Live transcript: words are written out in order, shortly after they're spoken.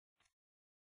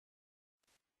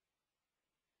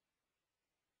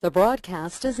The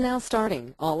broadcast is now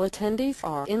starting. All attendees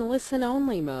are in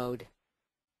listen-only mode.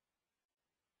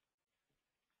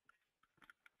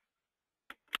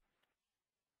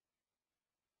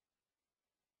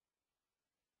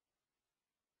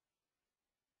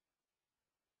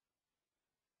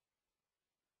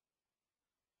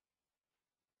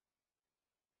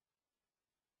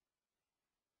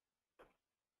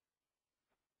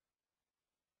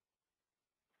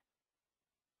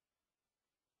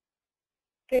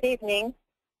 Good evening.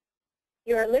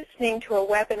 You are listening to a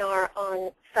webinar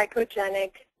on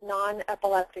psychogenic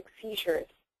non-epileptic seizures,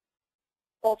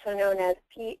 also known as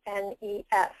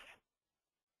PNES.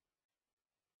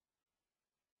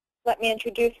 Let me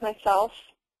introduce myself.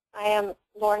 I am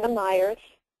Lorna Myers,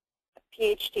 a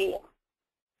PhD.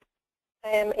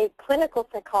 I am a clinical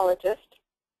psychologist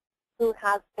who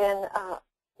has been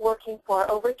working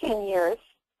for over 10 years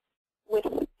with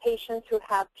patients who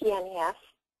have PNES.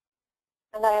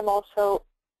 And I am also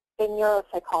a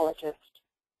neuropsychologist.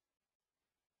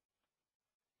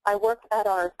 I work at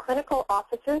our clinical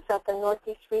offices at the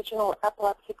Northeast Regional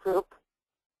Epilepsy Group,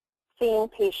 seeing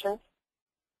patients.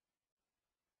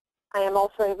 I am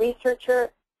also a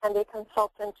researcher and a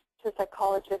consultant to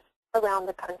psychologists around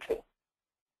the country.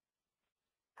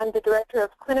 I'm the director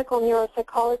of clinical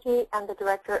neuropsychology and the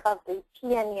director of the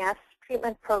PNES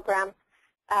treatment program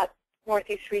at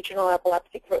Northeast Regional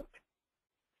Epilepsy Group.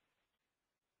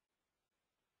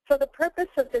 So the purpose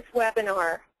of this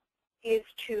webinar is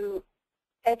to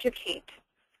educate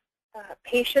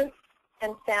patients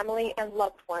and family and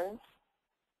loved ones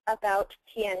about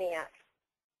PNES.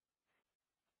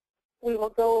 We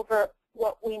will go over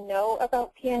what we know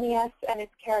about PNES and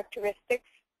its characteristics,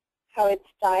 how it's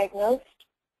diagnosed,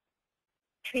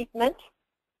 treatment,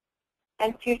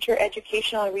 and future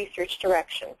educational and research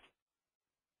directions.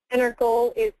 And our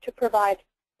goal is to provide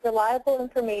reliable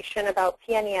information about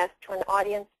PNES to an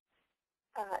audience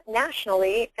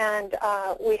nationally, and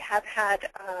we have had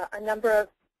a number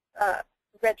of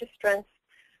registrants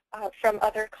from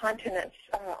other continents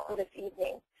on this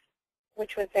evening,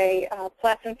 which was a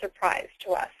pleasant surprise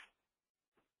to us.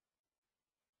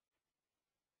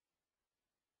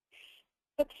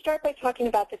 Let's start by talking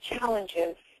about the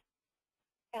challenges.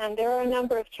 And there are a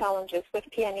number of challenges with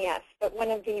PNES, but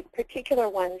one of the particular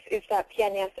ones is that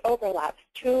PNES overlaps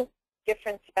two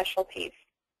different specialties,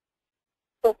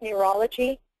 both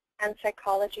neurology and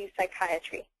psychology,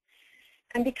 psychiatry.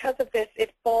 And because of this,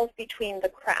 it falls between the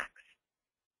cracks.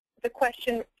 The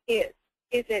question is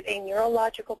it a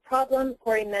neurological problem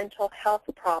or a mental health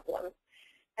problem?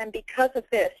 And because of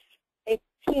this, a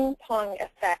ping-pong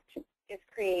effect is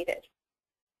created.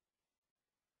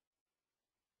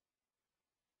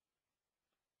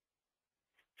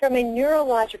 From a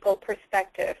neurological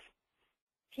perspective,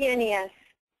 PNES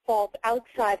falls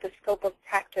outside the scope of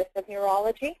practice of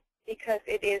neurology because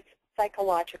it is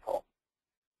psychological.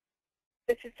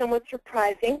 This is somewhat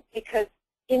surprising because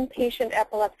inpatient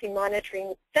epilepsy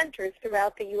monitoring centers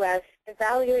throughout the U.S.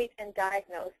 evaluate and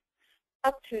diagnose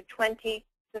up to 20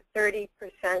 to 30%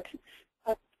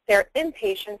 of their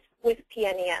inpatients with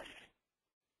PNES.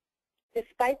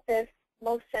 Despite this,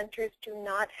 most centers do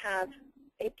not have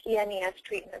a PNES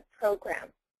treatment program.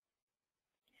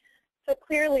 So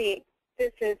clearly,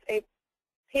 this is a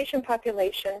patient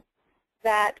population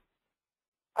that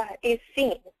is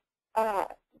seen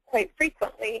quite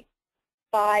frequently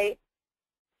by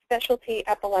specialty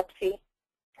epilepsy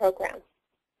programs.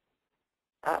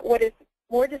 What is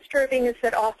more disturbing is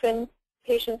that often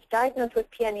patients diagnosed with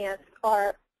PNES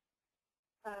are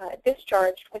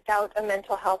discharged without a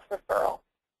mental health referral.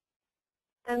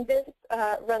 And this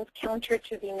runs counter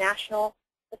to the National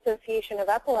Association of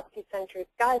Epilepsy Centers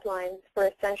guidelines for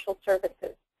essential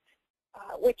services,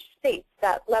 which states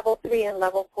that Level 3 and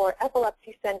Level 4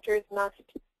 epilepsy centers must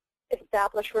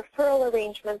establish referral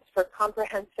arrangements for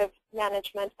comprehensive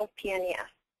management of PNES.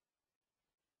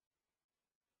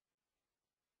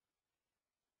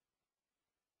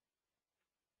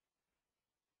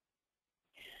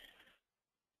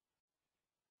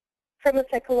 From a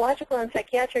psychological and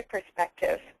psychiatric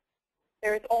perspective,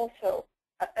 there is also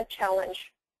a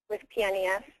challenge with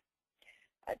PNES.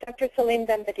 Dr. Salim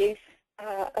Benbadis,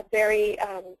 a very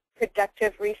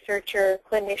productive researcher,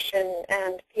 clinician,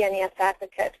 and PNES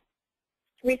advocate,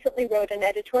 recently wrote an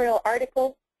editorial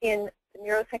article in the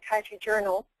Neuropsychiatry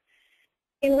Journal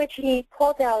in which he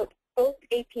called out both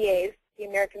APAs, the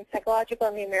American Psychological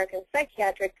and the American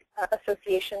Psychiatric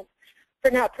Associations, for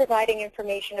not providing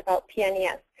information about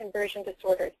PNES, conversion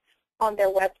disorders, on their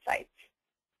websites.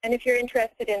 And if you're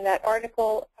interested in that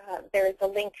article, there is a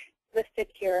link listed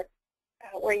here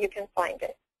where you can find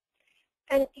it.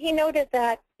 And he noted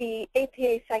that the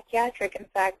APA Psychiatric, in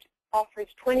fact, offers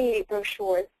 28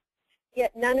 brochures,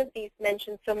 yet none of these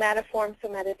mention somatoform,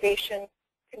 somatization,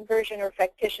 conversion, or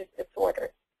factitious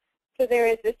disorders. So there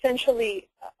is essentially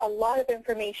a lot of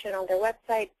information on their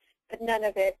website, but none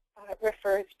of it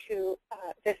refers to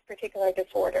this particular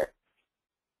disorder.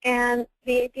 And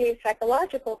the APA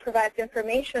Psychological provides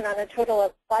information on a total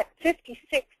of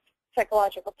 56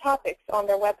 psychological topics on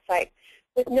their website,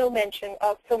 with no mention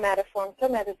of somatoform,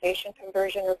 somatization,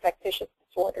 conversion, or factitious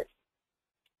disorders.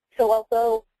 So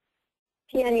although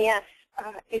PNES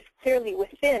is clearly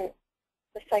within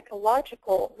the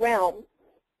psychological realm,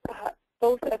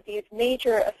 both of these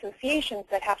major associations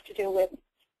that have to do with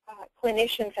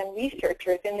clinicians and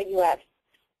researchers in the U.S.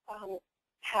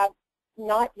 Have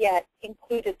not yet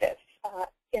included this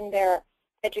in their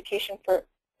education for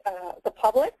the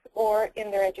public or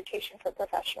in their education for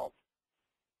professionals.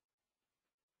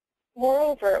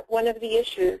 Moreover, one of the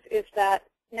issues is that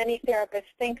many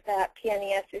therapists think that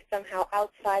PNES is somehow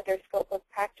outside their scope of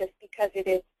practice because it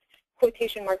is,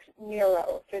 quotation marks,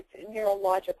 neuro, so it's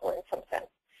neurological in some sense.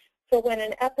 So when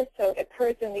an episode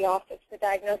occurs in the office, the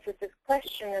diagnosis is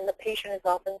questioned and the patient is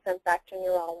often sent back to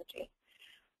neurology.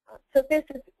 So this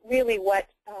is really what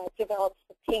develops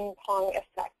the ping-pong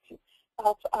effect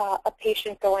of a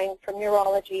patient going from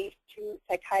neurology to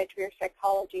psychiatry or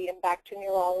psychology and back to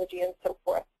neurology and so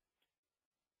forth.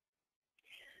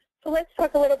 So let's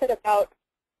talk a little bit about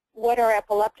what are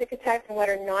epileptic attacks and what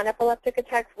are non-epileptic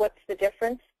attacks. What's the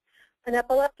difference? An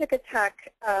epileptic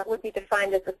attack would be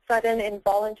defined as a sudden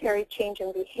involuntary change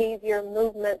in behavior,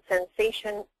 movement,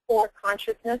 sensation, or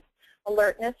consciousness,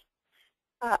 alertness,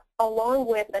 along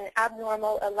with an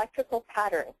abnormal electrical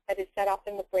pattern that is set off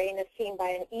in the brain as seen by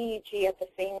an EEG at the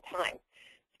same time.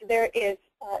 So there is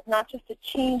not just a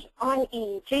change on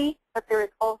EEG, but there is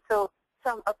also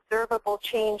some observable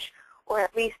change, or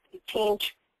at least a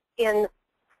change in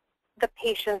the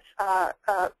patient's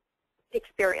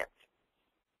experience.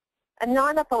 A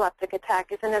non-epileptic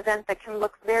attack is an event that can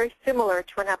look very similar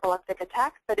to an epileptic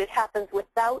attack, but it happens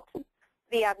without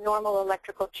the abnormal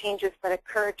electrical changes that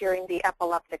occur during the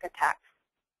epileptic attacks.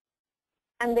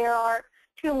 And there are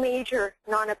two major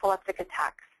non-epileptic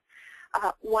attacks.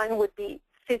 One would be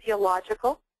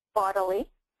physiological, bodily,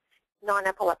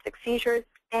 non-epileptic seizures,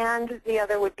 and the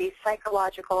other would be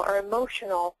psychological or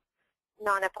emotional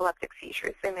non-epileptic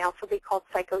seizures. They may also be called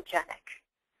psychogenic.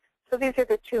 So these are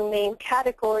the two main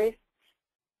categories.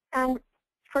 And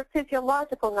for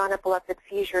physiological non-epileptic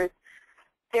seizures,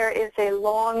 there is a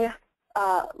long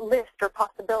list or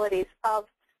possibilities of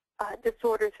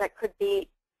disorders that could be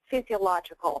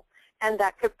physiological and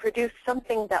that could produce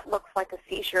something that looks like a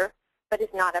seizure but is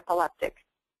not epileptic.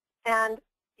 And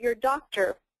your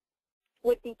doctor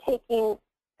would be taking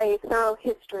a thorough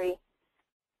history,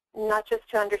 not just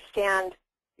to understand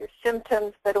your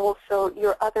symptoms, but also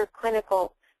your other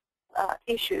clinical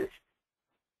issues,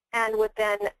 and would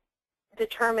then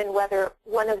determine whether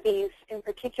one of these in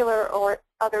particular or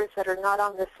others that are not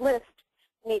on this list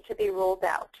need to be ruled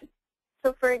out.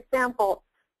 So for example,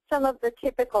 some of the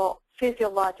typical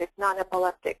physiologic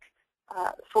non-epileptic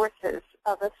sources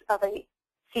of a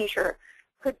seizure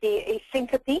could be a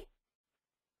syncope,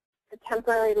 a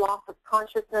temporary loss of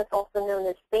consciousness, also known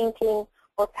as fainting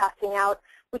or passing out,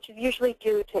 which is usually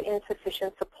due to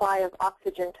insufficient supply of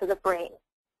oxygen to the brain.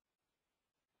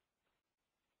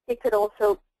 It could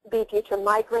also be due to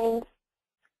migraines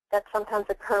that sometimes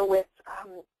occur with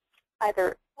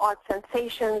either odd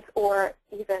sensations or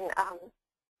even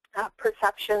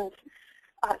perceptions,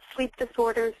 sleep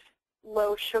disorders,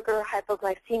 low sugar,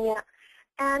 hypoglycemia,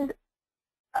 and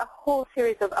a whole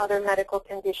series of other medical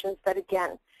conditions that,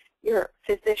 again, your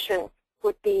physician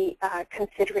would be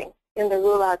considering in the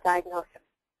rule-out diagnosis.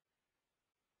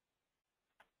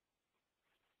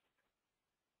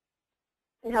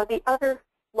 Now, the other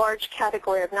large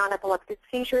category of non-epileptic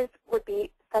seizures would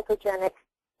be psychogenic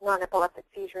non-epileptic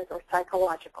seizures or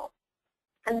psychological.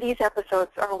 And these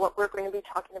episodes are what we're going to be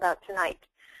talking about tonight.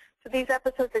 So these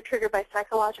episodes are triggered by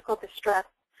psychological distress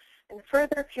and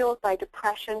further fueled by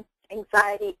depression,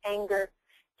 anxiety, anger,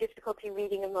 difficulty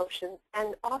reading emotions,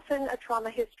 and often a trauma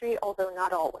history, although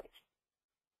not always.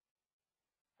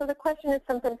 So the question is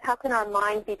sometimes, how can our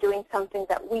mind be doing something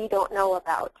that we don't know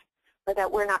about or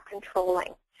that we're not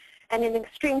controlling? And in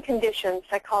extreme conditions,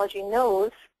 psychology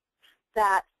knows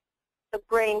that the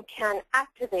brain can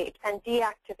activate and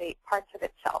deactivate parts of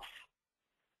itself.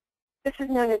 This is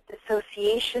known as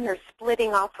dissociation or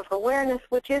splitting off of awareness,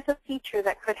 which is a feature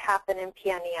that could happen in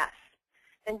PNES.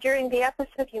 And during the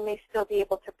episode, you may still be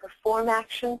able to perform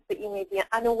actions, but you may be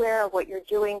unaware of what you're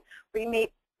doing, or you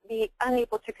may be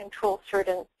unable to control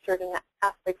certain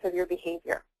your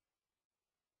behavior.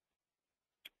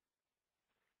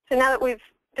 So now that we've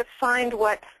defined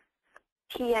what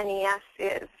PNES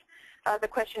is, the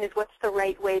question is, what's the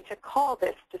right way to call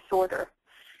this disorder?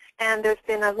 And there's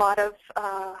been a lot of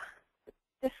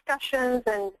discussions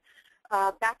and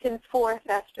back and forth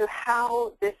as to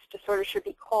how this disorder should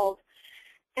be called.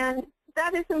 And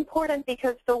that is important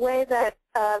because the way that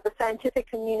the scientific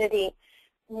community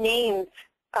names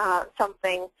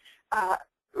something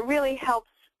really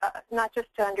helps not just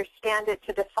to understand it,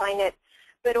 to define it,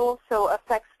 but also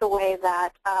affects the way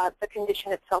that the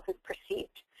condition itself is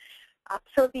perceived.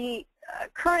 So the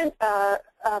current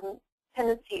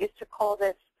tendency is to call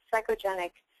this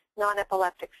psychogenic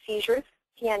non-epileptic seizures,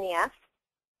 PNES,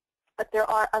 but there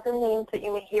are other names that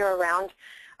you may hear around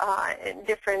in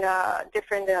different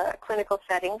clinical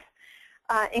settings,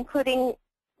 including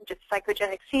just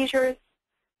psychogenic seizures,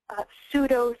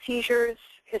 pseudo-seizures,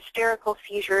 hysterical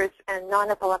seizures, and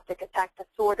non-epileptic attack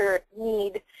disorder,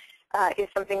 NEED, is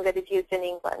something that is used in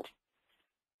England.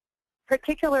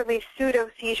 Particularly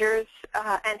pseudo-seizures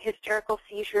and hysterical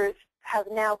seizures have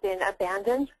now been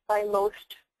abandoned by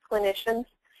most clinicians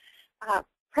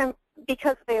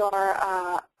because they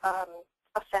are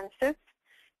offensive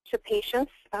to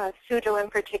patients. Pseudo in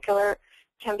particular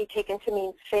can be taken to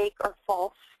mean fake or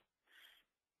false.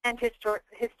 And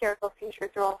hysterical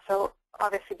seizures are also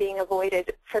obviously being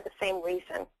avoided for the same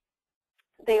reason.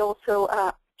 They also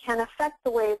can affect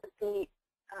the way that the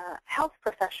health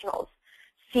professionals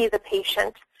see the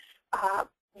patient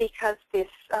because this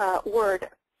word,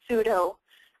 pseudo,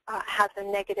 has a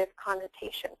negative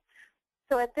connotation.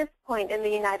 So at this point in the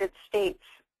United States,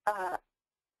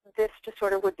 this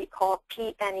disorder would be called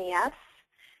PNES,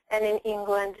 and in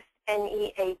England,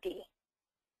 NEAD.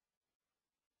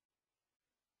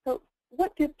 So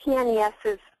what do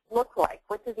PNESs look like?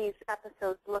 What do these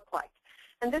episodes look like?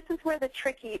 And this is where the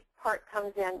tricky part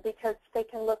comes in, because they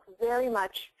can look very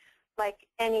much like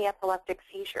any epileptic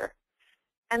seizure.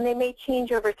 And they may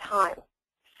change over time.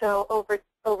 So over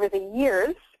the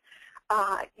years,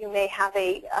 you may have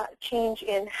a change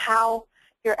in how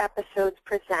your episodes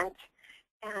present,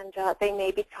 and they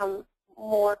may become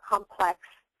more complex.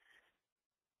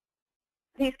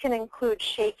 These can include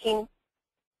shaking,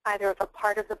 either of a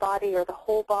part of the body or the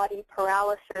whole body,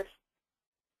 paralysis,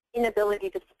 inability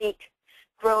to speak,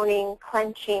 groaning,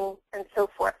 clenching, and so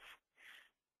forth.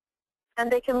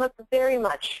 And they can look very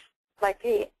much like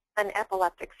an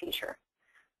epileptic seizure.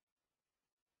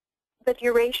 The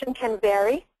duration can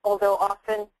vary, although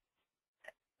often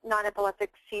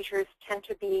non-epileptic seizures tend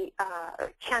to be,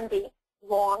 can be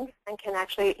long and can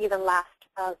actually even last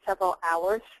several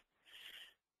hours.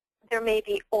 There may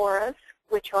be auras,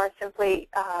 which are simply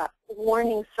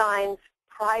warning signs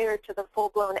prior to the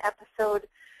full-blown episode.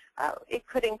 It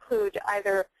could include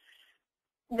either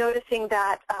noticing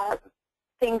that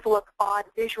things look odd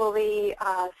visually,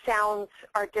 sounds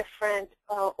are different,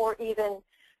 or even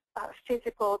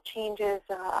physical changes,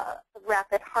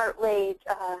 rapid heart rate,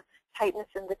 tightness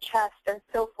in the chest, and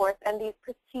so forth, and these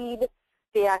precede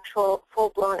the actual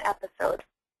full-blown episode.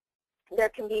 There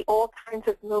can be all kinds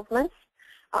of movements.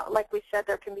 Like we said,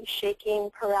 there can be shaking,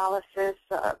 paralysis,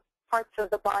 parts of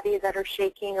the body that are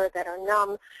shaking or that are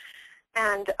numb,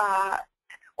 and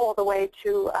all the way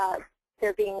to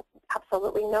there being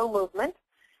absolutely no movement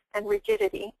and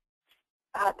rigidity.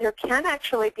 There can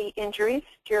actually be injuries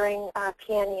during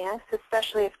PNES,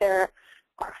 especially if there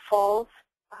are falls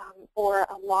or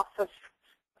a loss of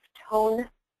tone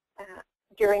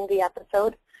during the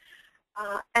episode.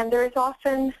 And there is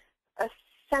often a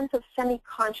sense of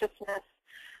semi-consciousness.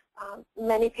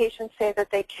 Many patients say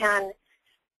that they can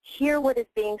hear what is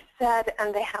being said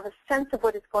and they have a sense of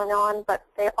what is going on, but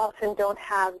they often don't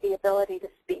have the ability to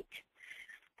speak.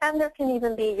 And there can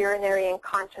even be urinary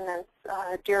incontinence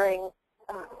during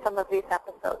some of these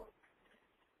episodes.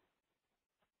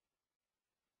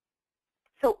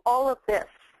 So all of this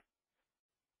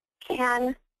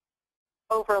can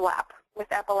overlap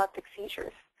with epileptic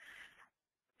seizures.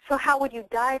 So how would you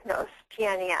diagnose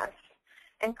PNES?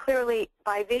 And clearly,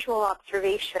 by visual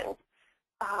observation,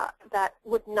 that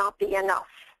would not be enough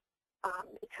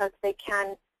because they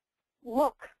can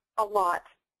look a lot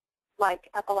like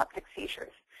epileptic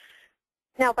seizures.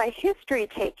 Now, by history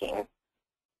taking,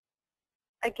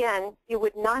 again, you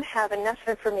would not have enough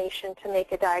information to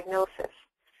make a diagnosis.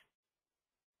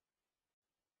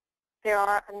 There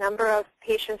are a number of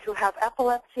patients who have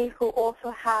epilepsy who also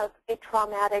have a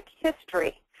traumatic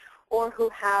history or who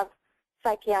have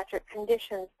psychiatric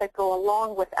conditions that go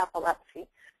along with epilepsy.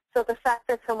 So the fact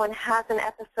that someone has an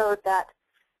episode that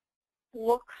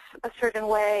looks a certain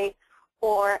way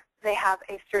or they have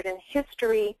a certain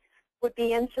history would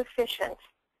be insufficient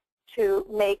to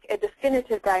make a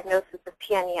definitive diagnosis of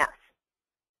PNES.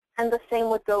 And the same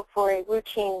would go for a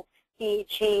routine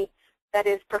EEG that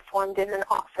is performed in an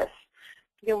office.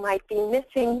 You might be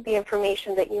missing the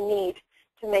information that you need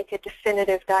to make a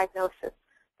definitive diagnosis.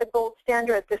 The gold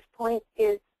standard at this point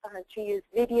is to use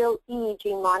video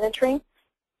EEG monitoring,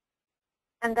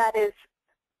 and that is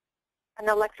an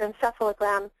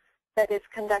electroencephalogram that is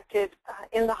conducted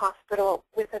in the hospital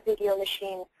with a video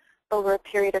machine over a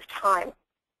period of time.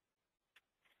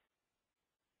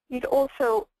 You'd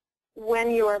also,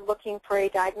 when you are looking for a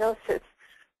diagnosis,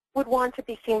 would want to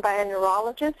be seen by a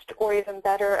neurologist or even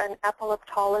better, an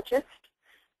epileptologist.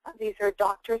 These are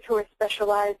doctors who are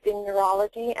specialized in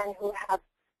neurology and who have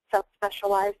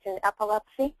subspecialized in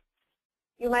epilepsy.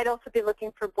 You might also be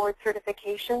looking for board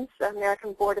certifications,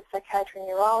 American Board of Psychiatry and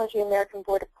Neurology, American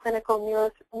Board of Clinical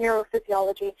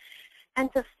Neurophysiology,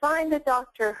 and to find a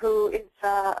doctor who is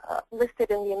listed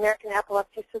in the American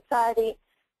Epilepsy Society.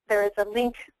 There is a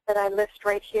link that I list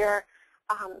right here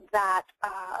that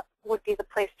would be the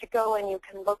place to go, and you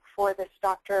can look for this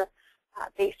doctor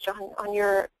based on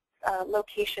your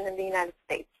location in the United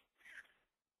States.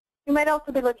 You might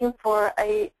also be looking for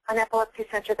an epilepsy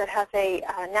center that has a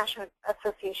National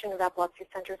Association of Epilepsy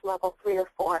Centers level 3 or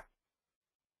 4.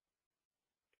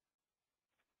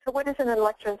 So what is an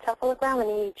electroencephalogram, an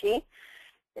EEG?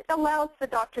 It allows the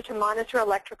doctor to monitor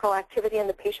electrical activity in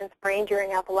the patient's brain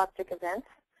during epileptic events.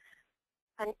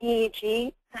 An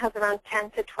EEG has around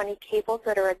 10 to 20 cables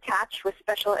that are attached with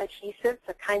special adhesives,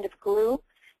 a kind of glue,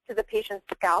 to the patient's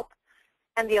scalp,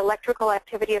 and the electrical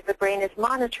activity of the brain is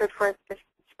monitored for a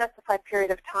specified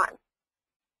period of time.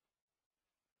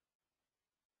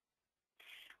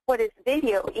 What is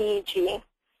video EEG?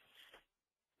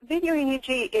 Video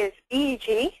EEG is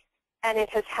EEG, and it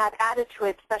has had added to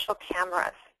it special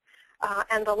cameras,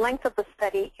 and the length of the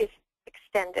study is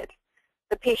extended.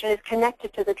 The patient is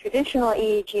connected to the traditional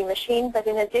EEG machine, but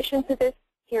in addition to this,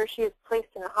 he or she is placed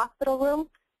in a hospital room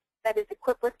that is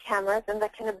equipped with cameras and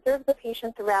that can observe the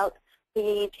patient throughout the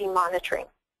EEG monitoring.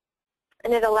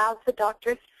 And it allows the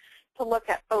doctors to look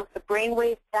at both the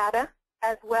brainwave data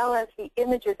as well as the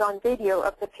images on video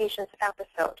of the patient's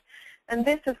episode. And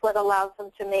this is what allows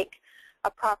them to make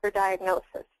a proper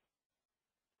diagnosis.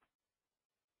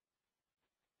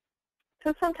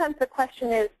 So sometimes the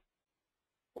question is,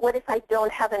 what if I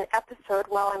don't have an episode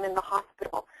while I'm in the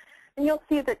hospital? And you'll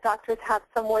see that doctors have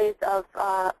some ways of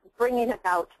bringing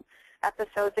about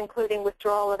episodes, including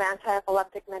withdrawal of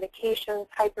anti-epileptic medications,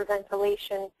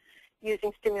 hyperventilation,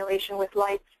 using stimulation with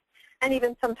lights, and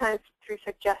even sometimes through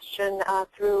suggestion,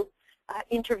 through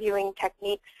interviewing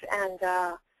techniques, and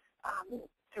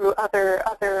through other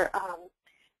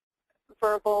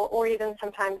verbal or even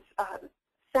sometimes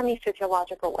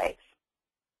semi-physiological ways.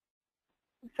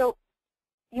 So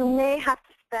you may have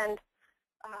to spend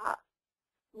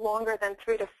longer than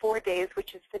 3 to 4 days,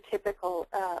 which is the typical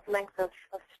length of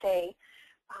stay,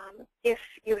 if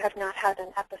you have not had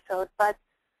an episode. But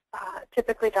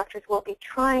typically doctors will be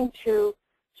trying to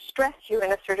stress you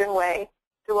in a certain way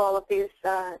through all of these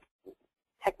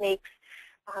techniques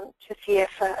to see if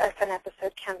an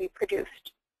episode can be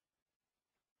produced.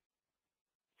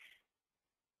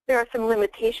 There are some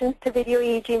limitations to video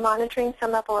EEG monitoring.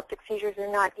 Some epileptic seizures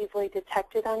are not easily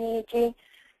detected on EEG.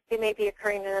 They may be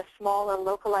occurring in a small and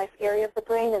localized area of the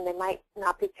brain, and they might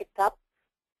not be picked up.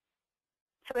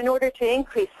 So in order to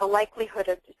increase the likelihood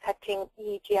of detecting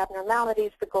EEG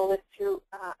abnormalities, the goal is to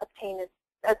obtain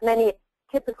as many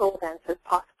typical events as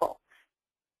possible.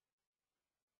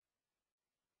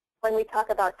 When we talk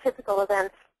about typical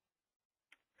events,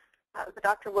 the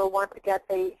doctor will want to get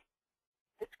a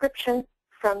description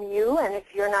from you, and if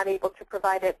you're not able to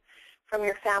provide it, from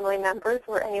your family members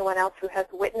or anyone else who has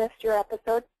witnessed your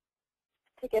episode,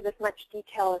 to get as much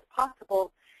detail as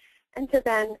possible, and to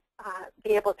then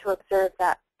be able to observe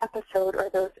that episode or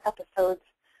those episodes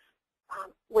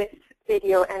with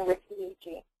video and with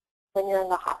EEG when you're in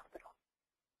the hospital.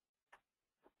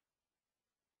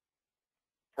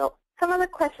 So some of the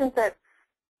questions that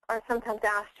are sometimes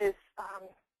asked is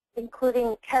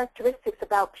including characteristics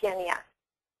about PNES.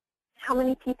 How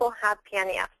many people have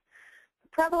PNES? The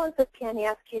prevalence of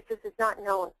PNES cases is not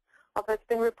known, although it's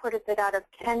been reported that out of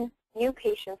 10 new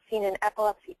patients seen in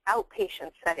epilepsy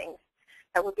outpatient settings,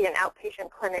 that would be an outpatient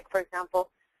clinic, for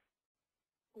example,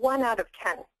 1 out of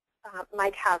 10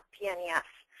 might have PNES.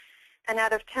 And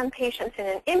out of 10 patients in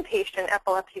an inpatient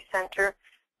epilepsy center,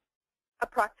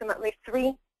 approximately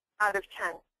 3 out of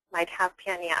 10 might have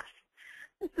PNES.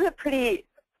 This is a pretty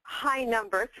high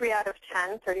number, 3 out of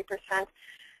 10, 30%.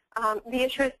 The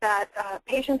issue is that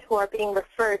patients who are being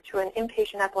referred to an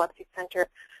inpatient epilepsy center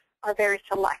are very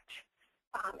select,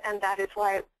 and that is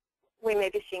why we may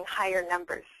be seeing higher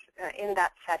numbers in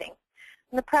that setting.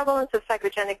 And the prevalence of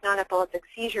psychogenic non-epileptic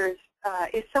seizures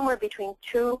is somewhere between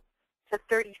 2 to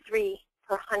 33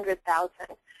 per 100,000.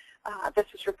 This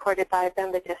was reported by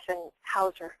Bembedis and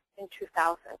Hauser in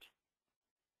 2000.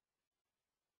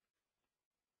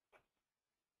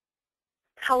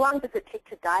 How long does it take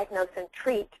to diagnose and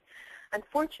treat?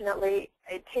 Unfortunately,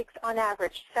 it takes on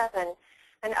average 7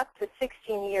 and up to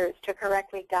 16 years to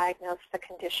correctly diagnose the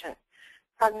condition.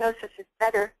 Prognosis is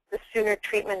better the sooner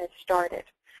treatment is started.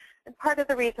 And part of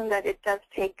the reason that it does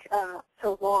take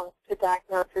so long to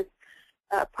diagnose is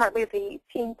partly the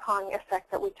ping-pong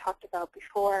effect that we talked about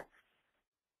before,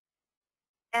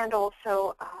 and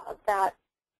also that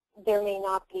there may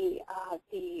not be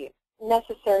the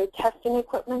necessary testing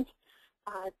equipment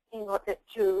in order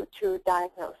to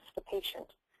diagnose the patient.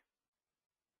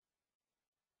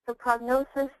 So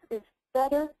prognosis is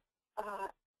better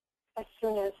as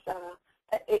soon as,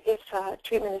 if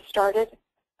treatment is started,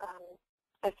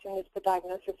 as soon as the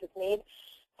diagnosis is made,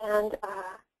 and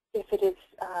if it is,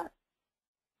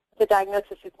 the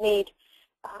diagnosis is made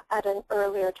at an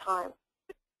earlier time.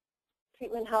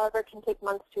 Treatment, however, can take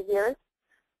months to years,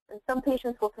 and some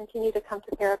patients will continue to come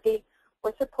to therapy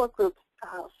or support groups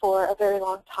for a very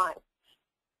long time.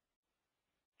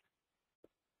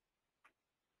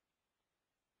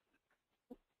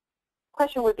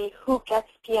 Question would be, who gets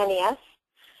PNES,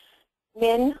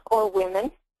 men or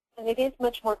women? And it is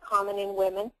much more common in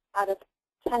women. Out of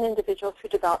 10 individuals who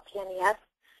develop PNES,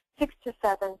 6 to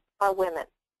 7 are women.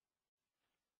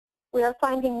 We are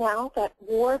finding now that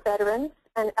war veterans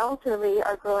and elderly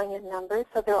are growing in numbers,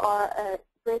 so there are a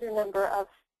greater number of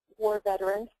war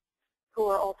veterans who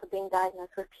are also being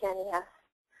diagnosed with PNES.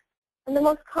 And the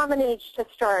most common age to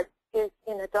start is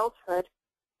in adulthood,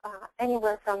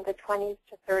 anywhere from the 20s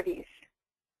to 30s.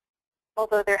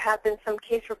 Although there have been some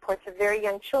case reports of very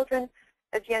young children,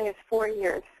 as young as 4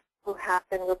 years, who have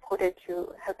been reported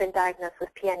to have been diagnosed with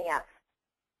PNES.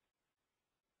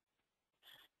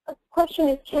 The question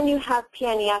is, can you have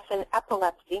PNES and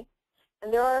epilepsy?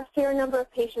 And there are a fair number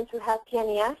of patients who have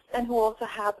PNES and who also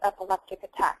have epileptic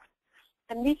attacks.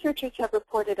 And researchers have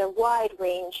reported a wide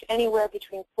range, anywhere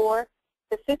between 4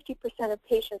 to 50% of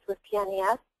patients with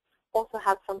PNES also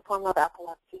have some form of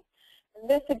epilepsy. And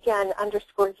this, again,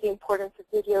 underscores the importance of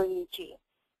video EEG.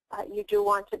 You do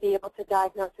want to be able to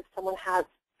diagnose if someone has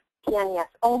PNES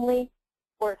only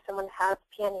or if someone has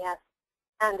PNES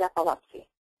and epilepsy.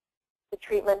 The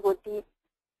treatment would be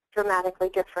dramatically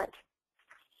different.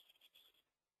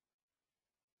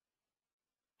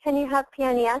 Can you have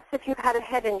PNES if you've had a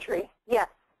head injury? Yes.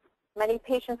 Many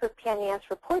patients with PNES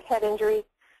report head injuries,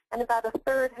 and about a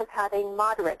third have had a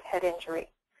moderate head injury.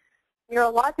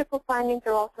 Neurological findings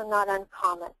are also not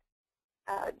uncommon.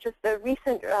 Just the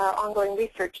recent ongoing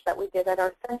research that we did at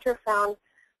our center found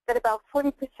that about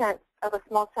 40% of a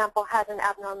small sample had an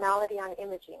abnormality on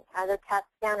imaging, either CAT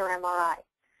scan or MRI.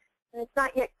 And it's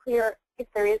not yet clear if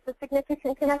there is a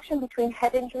significant connection between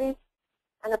head injuries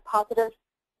and a positive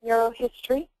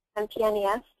neurohistory and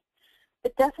PNES,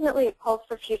 but definitely it calls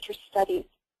for future studies.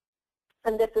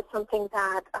 And this is something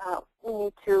that we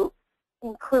need to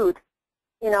include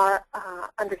in our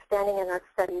understanding and our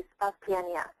studies of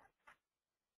PNES.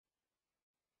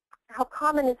 How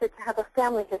common is it to have a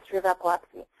family history of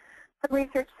epilepsy? Some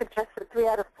research suggests that 3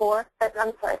 to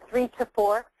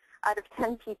 4 out of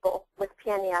 10 people with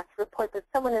PNES report that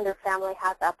someone in their family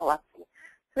has epilepsy.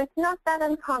 So it's not that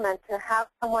uncommon to have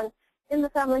someone in the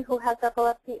family who has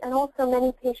epilepsy, and also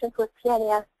many patients with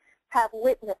PNES have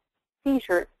witnessed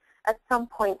seizures at some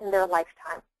point in their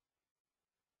lifetime.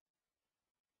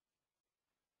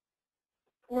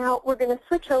 Now we're going to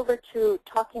switch over to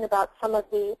talking about some of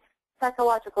the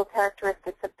psychological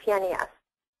characteristics of PNES.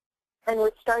 And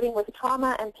we're starting with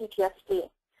trauma and PTSD.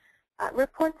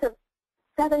 Reports of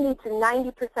 70 to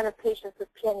 90% of patients with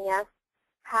PNES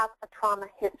have a trauma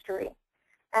history.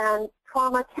 And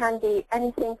trauma can be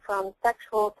anything from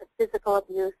sexual to physical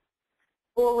abuse,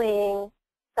 bullying,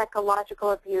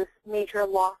 psychological abuse, major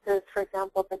losses, for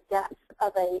example, the death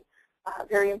of a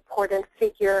very important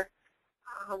figure,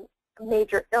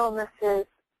 major illnesses,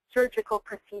 surgical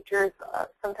procedures.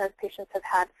 Sometimes patients have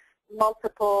had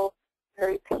multiple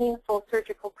very painful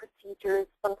surgical procedures,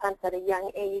 sometimes at a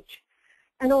young age,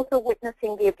 and also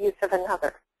witnessing the abuse of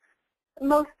another. The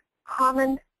most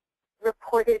common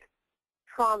reported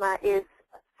trauma is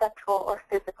sexual or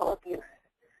physical abuse,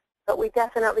 but we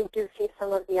definitely do see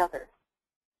some of the others.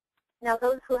 Now,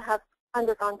 those who have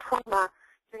undergone trauma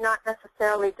do not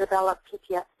necessarily develop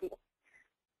PTSD.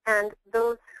 And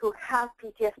those who have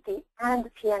PTSD and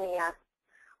PNES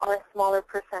are a smaller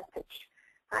percentage,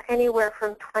 anywhere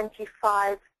from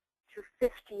 25 to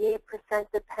 58%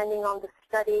 depending on the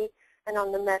study and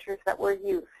on the measures that were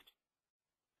used.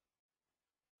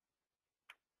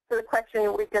 So the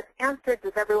question we just answered,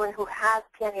 does everyone who has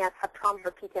PNES have trauma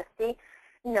or PTSD?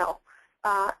 No.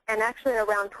 And actually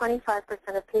around 25%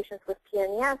 of patients with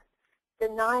PNES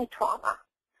deny trauma.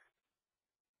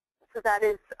 So that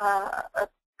is a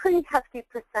pretty hefty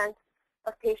percent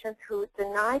of patients who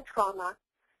deny trauma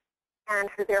and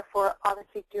who therefore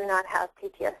obviously do not have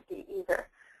PTSD either.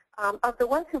 Of the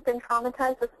ones who've been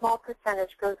traumatized, a small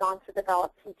percentage goes on to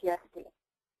develop PTSD.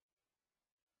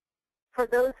 For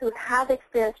those who have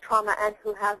experienced trauma and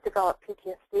who have developed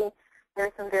PTSD, there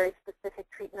are some very specific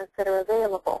treatments that are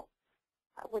available,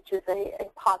 which is a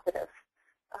positive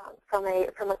from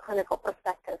a clinical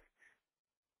perspective.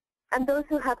 And those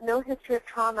who have no history of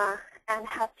trauma and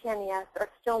have PNES are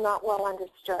still not well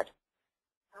understood.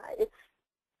 It's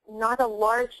not a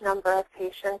large number of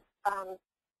patients,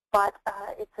 but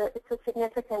it's a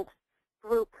significant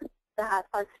group that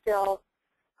are still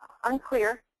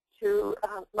unclear to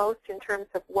most in terms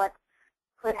of what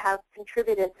could have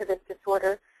contributed to this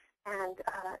disorder, and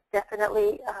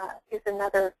definitely is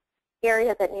another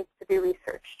area that needs to be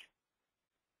researched.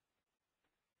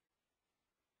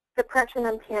 Depression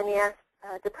and PNES,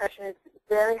 depression is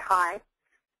very high,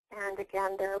 and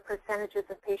again, there are percentages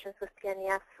of patients with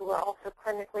PNES who are also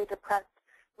clinically depressed,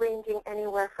 ranging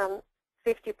anywhere from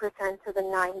 50% to the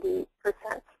 90%.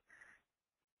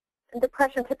 And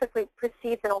depression typically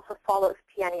precedes and also follows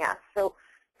PNES, so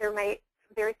there may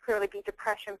very clearly be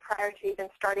depression prior to even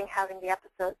starting having the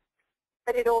episodes,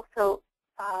 but it also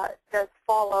does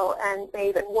follow and may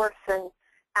even worsen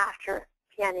after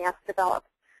PNES develops.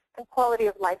 And quality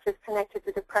of life is connected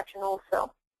to depression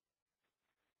also.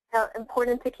 Now,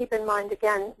 important to keep in mind,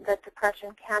 again, that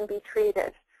depression can be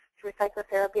treated through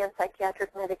psychotherapy and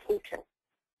psychiatric medication.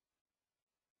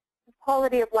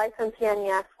 Quality of life in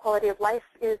PNES, quality of life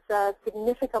is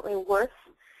significantly worse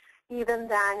even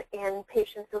than in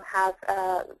patients who have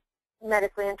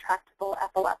medically intractable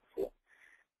epilepsy.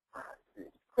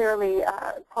 Clearly,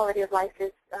 quality of life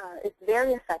is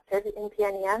very affected in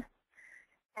PNES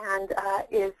and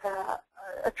is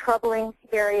a troubling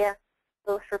area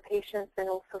both for patients and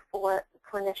also for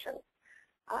clinicians.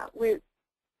 We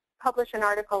published an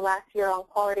article last year on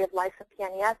quality of life in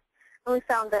PNES, and we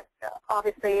found that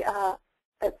obviously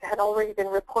it had already been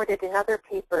reported in other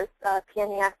papers.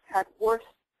 PNES had worse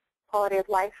quality of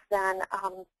life than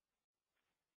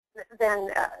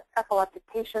epileptic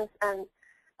patients, and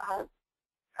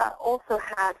also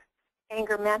had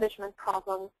anger management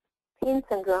problems, pain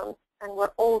syndromes, and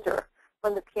were older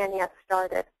when the PNES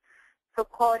started. So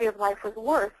quality of life was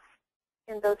worse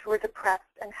in those who were depressed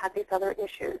and had these other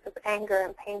issues of anger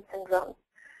and pain syndromes.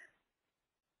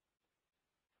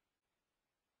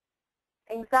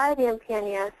 Anxiety in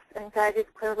PNES, anxiety is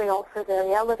clearly also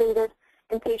very elevated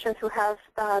in patients who have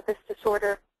this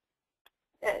disorder.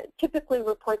 Typically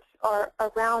reports are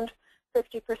around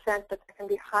 50%, but they can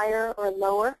be higher or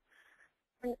lower.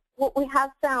 And what we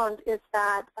have found is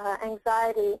that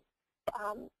anxiety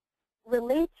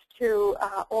relates to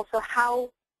also how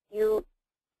you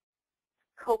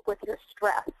cope with your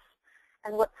stress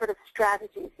and what sort of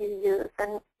strategies you use.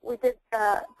 And we did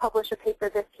publish a paper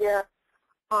this year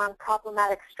on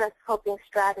problematic stress coping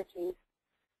strategies.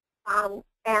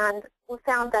 And we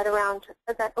found that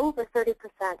over 30%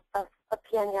 of a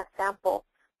PNES sample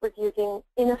was using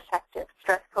ineffective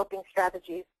stress coping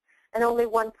strategies, and only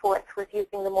 1/4 was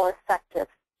using the more effective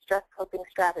stress coping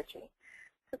strategy.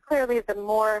 So clearly, the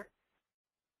more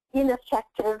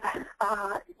ineffective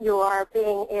you are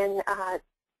being in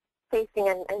facing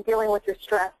and dealing with your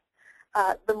stress,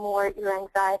 the more your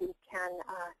anxiety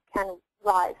can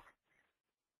rise.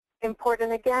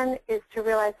 Important, again, is to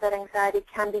realize that anxiety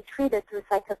can be treated through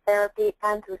psychotherapy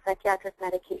and through psychiatric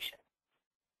medication.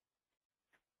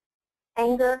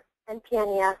 Anger and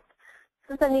PNES.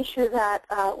 This is an issue that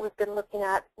we've been looking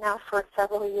at now for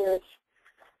several years.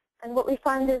 And what we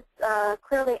find is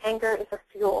clearly anger is a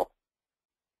fuel.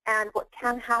 And what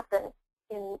can happen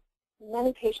in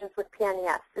many patients with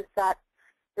PNES is that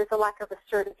there's a lack of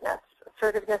assertiveness.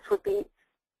 Assertiveness would be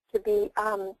to be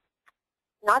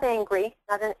not angry,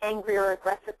 not an angry or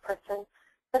aggressive person,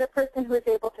 but a person who is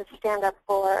able to stand up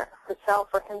for herself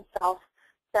or himself,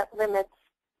 set limits,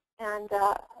 and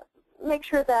make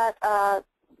sure that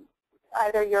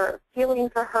either your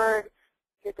feelings are heard,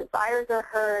 your desires are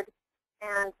heard,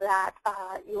 and that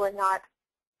you are not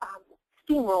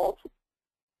steamrolled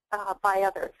by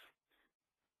others.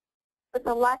 But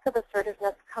the lack of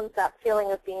assertiveness comes that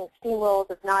feeling of being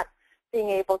steamrolled, of not being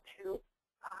able to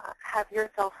have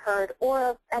yourself heard, or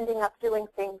of ending up doing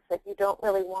things that you don't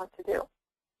really want to do.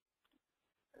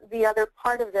 The other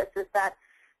part of this is that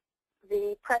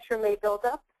the pressure may build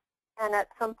up, and at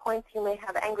some points you may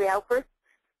have angry outbursts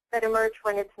that emerge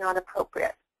when it's not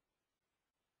appropriate.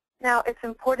 Now, it's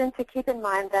important to keep in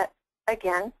mind that,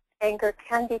 again, anger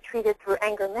can be treated through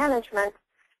anger management,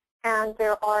 and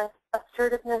there are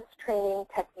assertiveness training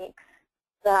techniques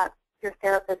that your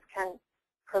therapist can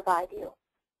provide you.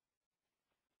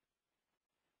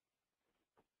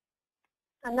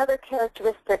 Another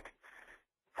characteristic,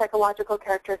 psychological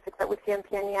characteristic that we see in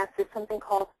PNES is something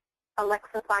called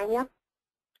alexithymia. It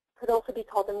could also be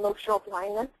called emotional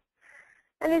blindness.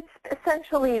 And it's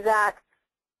essentially that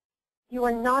you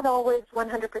are not always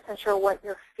 100% sure what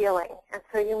you're feeling. And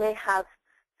so you may have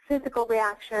physical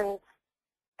reactions,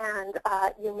 and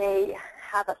you may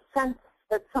have a sense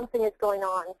that something is going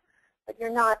on, but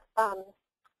you're not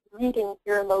reading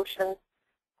your emotions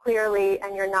clearly,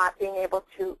 and you're not being able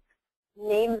to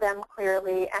name them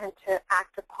clearly and to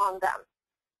act upon them.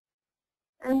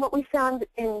 And what we found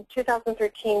in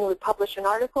 2013, we published an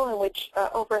article in which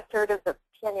over a third of the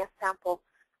PNES sample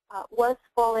was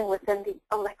falling within the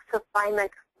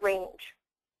alexithymic range.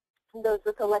 And those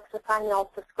with alexithymia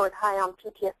also scored high on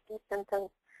PTSD symptoms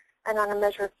and on a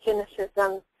measure of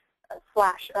cynicism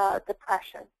 /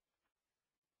 depression.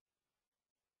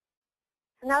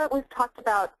 So now that we've talked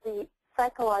about the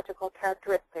psychological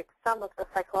characteristics, some of the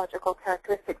psychological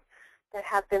characteristics that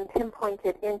have been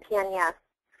pinpointed in PNES,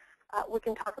 we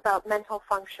can talk about mental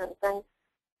functions. And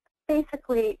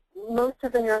basically, most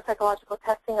of the neuropsychological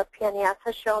testing of PNES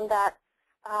has shown that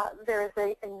there is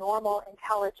a normal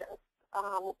intelligence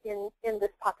in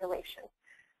this population.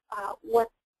 What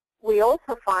we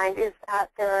also find is that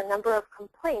there are a number of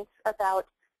complaints about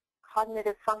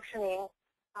cognitive functioning,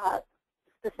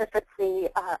 specifically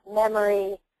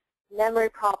memory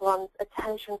problems,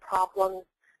 attention problems,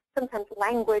 sometimes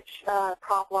language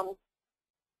problems.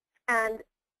 And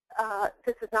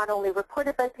this is not only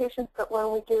reported by patients, but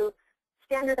when we do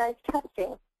standardized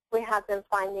testing, we have been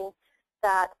finding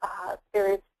that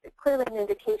there is clearly an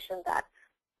indication that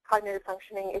cognitive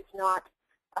functioning is not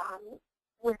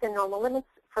within normal limits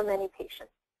for many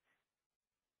patients.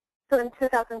 So in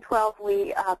 2012,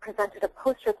 we presented a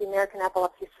poster at the American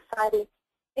Epilepsy Society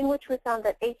in which we found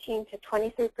that 18 to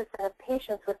 23% of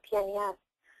patients with PNES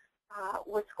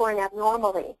were scoring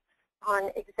abnormally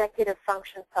on executive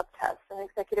function subtests. And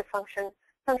executive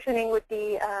functioning would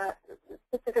be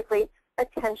specifically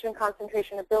attention,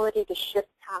 concentration, ability to shift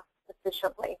tasks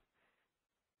efficiently.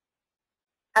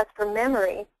 As for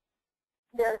memory,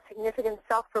 there are significant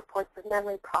self-reports of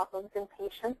memory problems in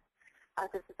patients.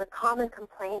 This is a common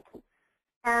complaint.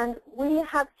 And we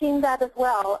have seen that as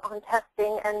well on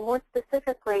testing, and more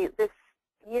specifically this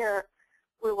year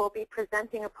we will be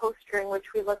presenting a poster in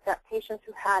which we looked at patients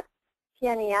who had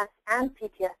PNES and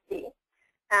PTSD,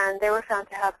 and they were found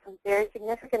to have some very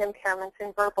significant impairments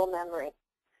in verbal memory.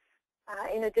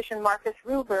 In addition, Marcus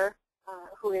Ruber,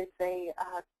 who is a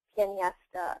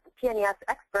PNES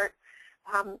expert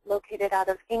located out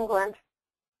of England,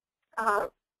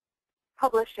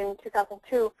 published in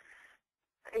 2002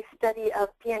 a study of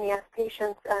PNES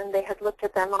patients, and they had looked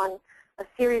at them on a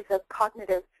series of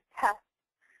cognitive tests,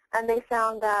 and they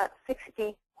found that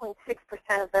 60.6%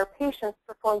 of their patients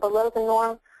performed below the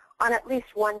norm on at least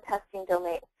one testing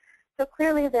domain. So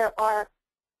clearly there are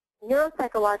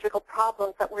neuropsychological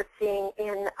problems that we're seeing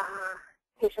in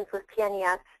patients with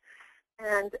PNES,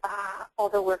 and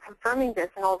although we're confirming this,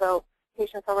 and although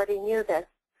patients already knew this,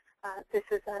 this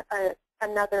is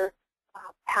another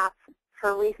path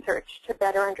for research to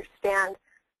better understand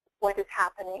what is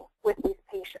happening with these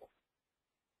patients.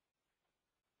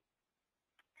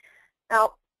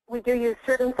 Now, we do use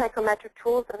certain psychometric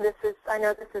tools, and this is, I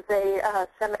know this is a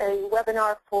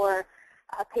webinar for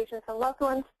patients and loved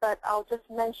ones, but I'll just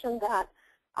mention that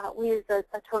we use a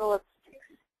total of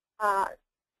 6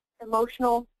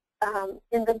 emotional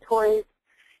inventories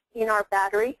in our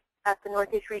battery at the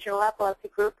Northeast Regional Epilepsy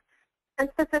Group. And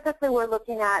specifically, we're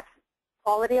looking at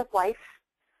quality of life,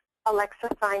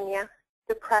 alexithymia,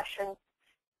 depression,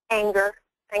 anger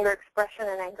expression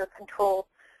and anger control,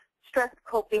 stress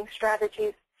coping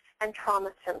strategies, and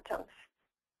trauma symptoms.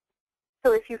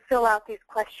 So if you fill out these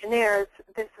questionnaires,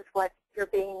 this is what you're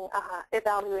being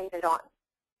evaluated on.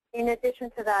 In addition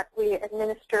to that, we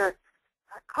administer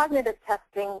cognitive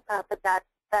testing, but that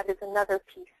is another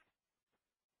piece.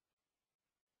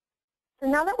 So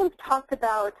now that we've talked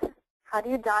about how do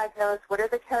you diagnose, what are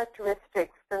the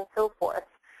characteristics, and so forth,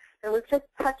 and we've just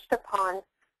touched upon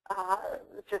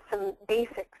just some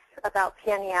basics about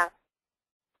PNES,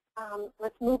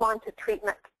 let's move on to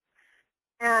treatment.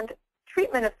 And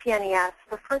treatment of PNES,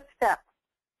 the first step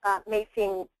may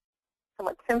seem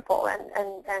somewhat simple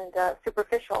and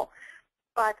superficial,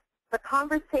 but the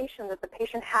conversation that the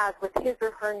patient has with his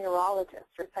or her neurologist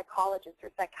or psychologist or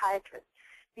psychiatrist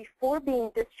before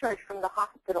being discharged from the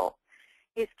hospital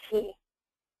is key.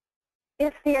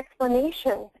 If the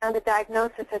explanation and the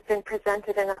diagnosis has been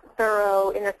presented in a thorough,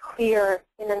 in a clear,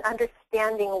 in an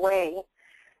understanding way,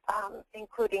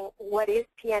 including what is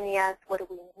PNES, what do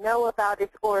we know about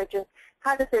its origins,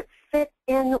 how does it fit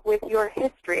in with your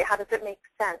history, how does it make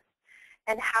sense,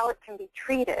 and how it can be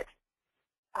treated.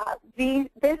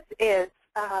 This is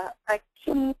a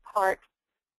key part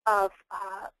of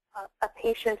a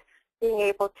patient being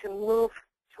able to move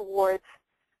towards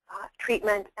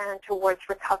treatment and towards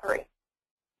recovery.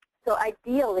 So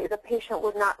ideally, the patient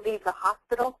would not leave the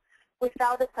hospital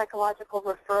without a psychological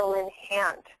referral in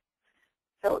hand.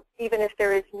 So even if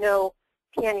there is no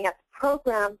PNES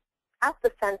program at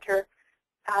the center,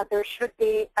 there should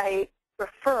be a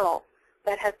referral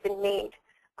that has been made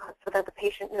so that the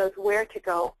patient knows where to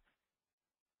go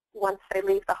once they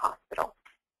leave the hospital.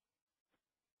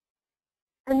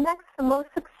 And next, the most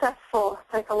successful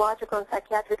psychological and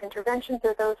psychiatric interventions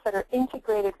are those that are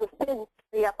integrated within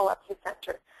the epilepsy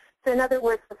center. So in other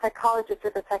words, the psychologist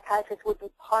or the psychiatrist would be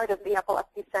part of the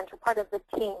epilepsy center, part of the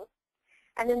team.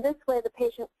 And in this way, the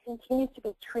patient continues to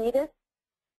be treated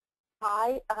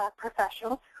by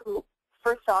professionals who,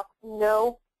 first off,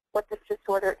 know what this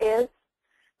disorder is,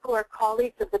 who are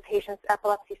colleagues of the patient's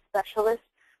epilepsy specialist,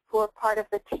 who are part of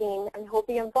the team, and who will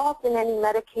be involved in any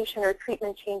medication or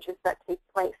treatment changes that take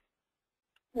place.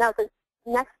 Now, the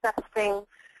next best thing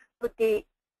would be,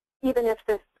 even if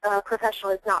this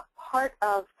professional is not part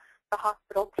of the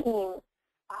hospital team,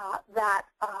 that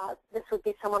this would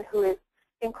be someone who is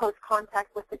in close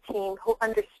contact with the team, who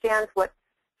understands what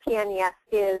PNES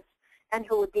is, and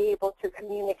who would be able to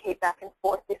communicate back and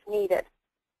forth if needed.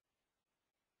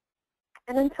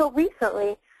 And until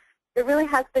recently, there really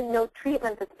has been no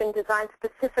treatment that's been designed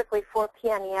specifically for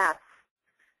PNES.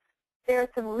 There are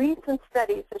some recent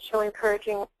studies that show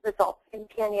encouraging results in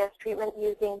PNES treatment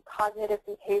using cognitive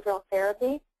behavioral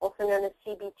therapy, also known as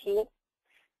CBT.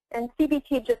 And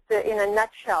CBT, just in a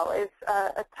nutshell, is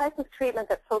a type of treatment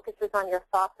that focuses on your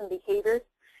thoughts and behaviors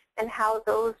and how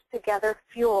those together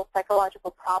fuel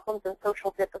psychological problems and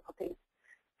social difficulties.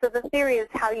 So the theory is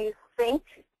how you think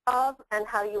of and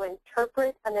how you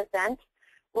interpret an event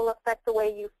will affect the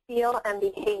way you feel and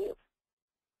behave.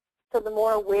 So the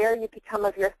more aware you become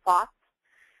of your thoughts,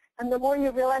 and the more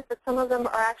you realize that some of them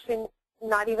are actually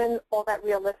not even all that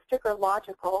realistic or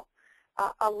logical,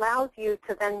 allows you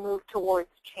to then move towards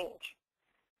change.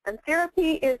 And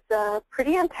therapy is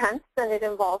pretty intense, and it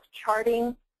involves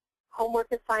charting, homework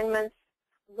assignments,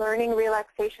 learning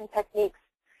relaxation techniques,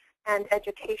 and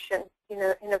education in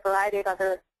a variety of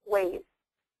other ways.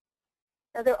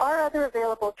 Now, there are other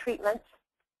available treatments,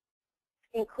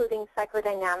 including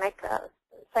psychodynamic,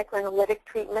 psychoanalytic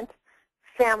treatment,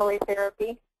 family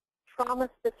therapy,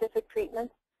 trauma-specific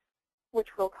treatments, which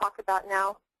we'll talk about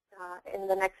now in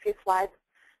the next few slides,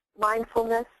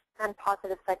 mindfulness, and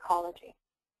positive psychology.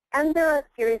 And there are a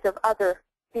series of other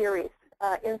theories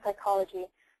in psychology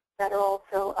that are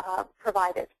also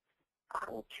provided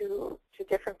to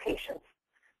different patients.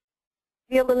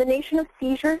 The elimination of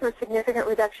seizures or significant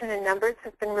reduction in numbers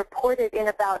has been reported in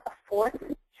about a fourth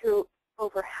to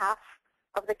over half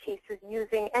of the cases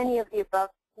using any of the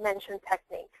above-mentioned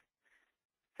techniques.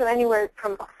 So anywhere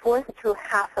from a fourth to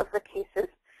half of the cases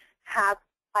have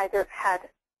either had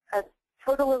a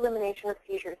total elimination of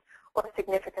seizures or a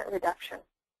significant reduction.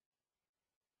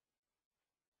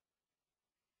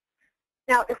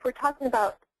 Now, if we're talking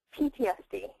about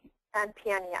PTSD and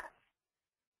PNES,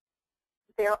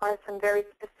 there are some very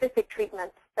specific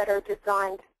treatments that are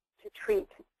designed to treat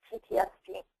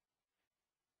PTSD.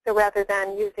 So rather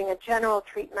than using a general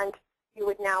treatment, you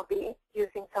would now be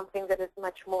using something that is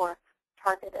much more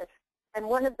targeted. And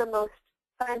one of the most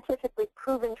scientifically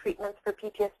proven treatments for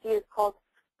PTSD is called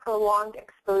prolonged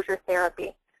exposure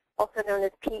therapy, also known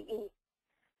as PE.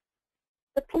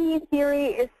 The PE theory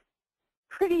is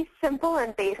pretty simple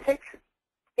and basic.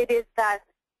 It is that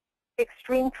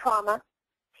extreme trauma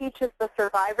teaches the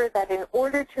survivor that in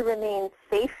order to remain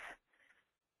safe,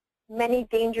 many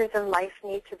dangers in life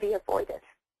need to be avoided.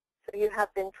 So you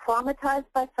have been traumatized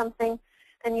by something,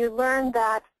 and you learn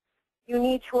that you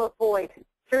need to avoid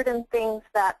certain things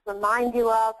that remind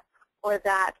you of or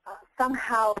that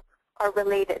somehow are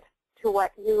related to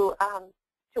what you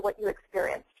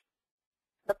experienced.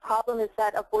 The problem is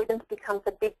that avoidance becomes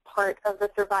a big part of the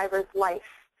survivor's life,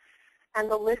 and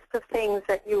the list of things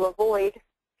that you avoid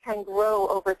can grow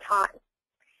over time.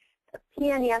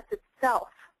 PNES itself,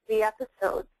 the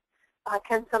episodes,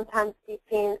 can sometimes be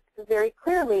seen very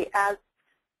clearly as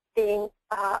being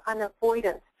an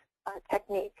avoidance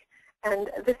technique. And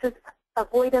this is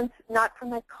avoidance not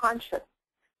from a conscious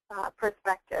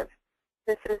perspective.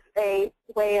 This is a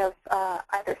way of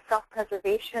either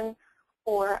self-preservation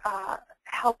or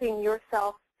helping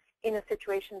yourself in a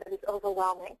situation that is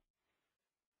overwhelming.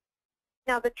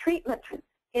 Now, the treatment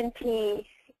in PE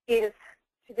is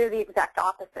to do the exact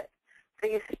opposite. So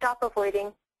you stop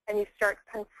avoiding and you start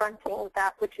confronting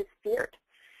that which is feared.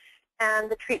 And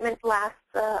the treatment lasts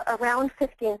around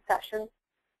 15 sessions.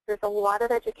 There's a lot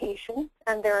of education,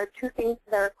 and there are two things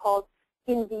that are called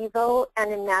in vivo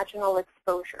and imaginal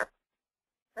exposure.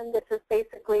 And this is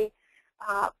basically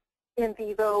in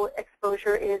vivo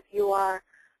exposure is you are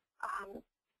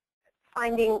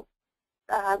finding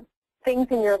things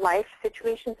in your life,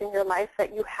 situations in your life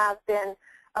that you have been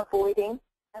avoiding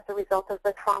as a result of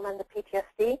the trauma and the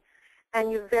PTSD,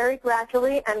 and you very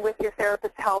gradually and with your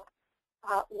therapist's help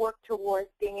work towards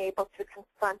being able to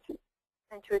confront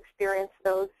and to experience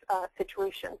those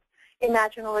situations.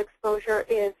 Imaginal exposure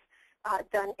is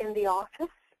done in the office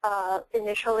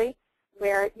initially,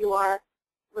 where you are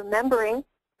remembering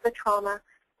the trauma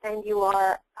and you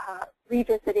are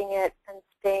revisiting it and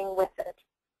staying with it.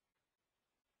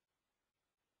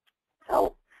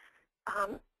 So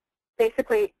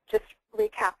basically, just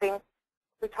recapping,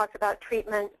 we talked about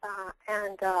treatment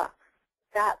and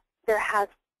that there have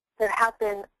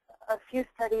been a few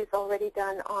studies already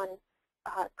done on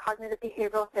cognitive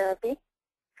behavioral therapy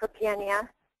for PNES.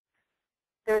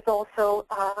 There's also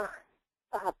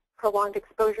prolonged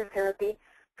exposure therapy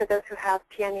for those who have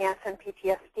PNES and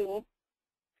PTSD.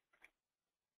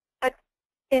 But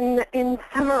in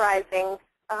summarizing,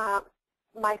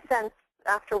 my sense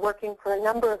after working for a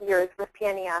number of years with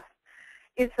PNES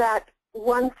is that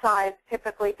one size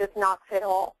typically does not fit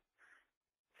all.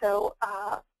 So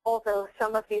although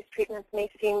some of these treatments may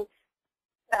seem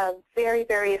very,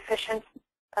 very efficient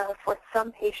for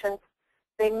some patients,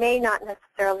 they may not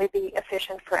necessarily be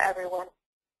efficient for everyone.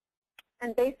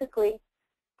 And basically,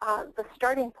 the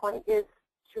starting point is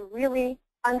to really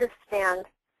understand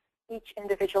each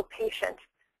individual patient.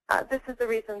 This is the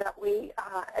reason that we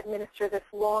administer this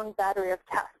long battery of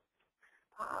tests.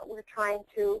 We're trying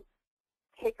to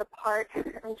take apart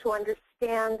and to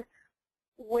understand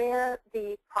where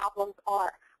the problems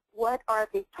are. What are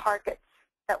the targets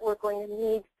that we're going to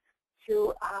need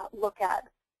to look at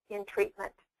in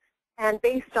treatment? And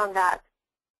based on that,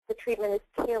 the treatment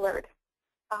is tailored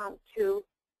to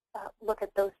look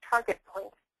at those target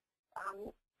points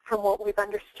from what we've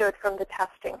understood from the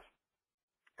testing.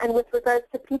 And with regards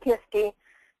to PTSD,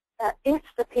 if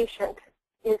the patient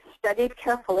is studied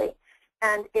carefully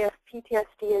and if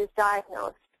PTSD is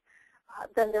diagnosed,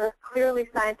 then there are clearly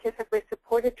scientifically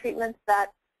supported treatments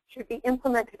that should be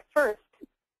implemented first,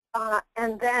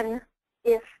 and then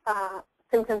if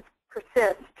symptoms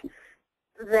persist,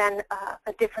 then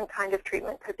a different kind of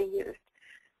treatment could be used.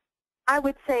 I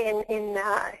would say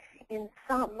in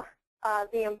sum,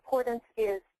 the importance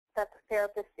is that the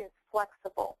therapist is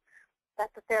flexible, that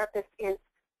the therapist is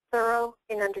thorough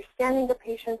in understanding the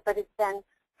patient, but is then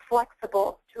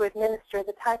flexible to administer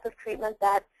the type of treatment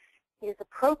that is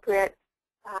appropriate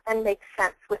and makes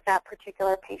sense with that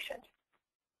particular patient.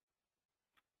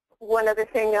 One other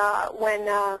thing,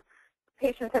 when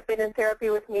patients have been in therapy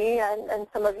with me, and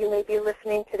some of you may be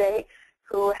listening today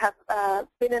who have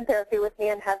been in therapy with me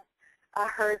and have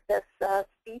heard this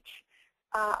speech,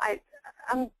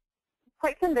 I'm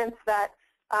quite convinced that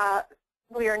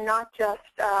we are not just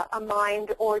a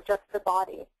mind or just a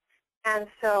body. And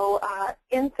so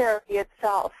in therapy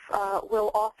itself,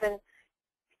 we'll often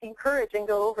encourage and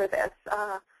go over this.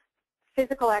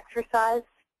 Physical exercise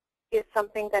is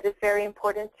something that is very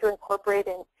important to incorporate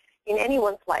in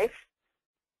anyone's life.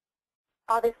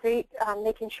 Obviously,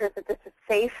 making sure that this is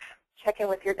safe, checking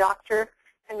with your doctor,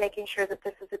 and making sure that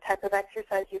this is the type of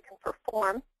exercise you can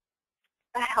perform.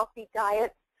 A healthy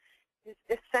diet is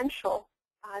essential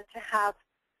to have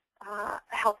a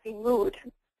healthy mood.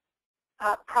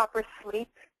 Proper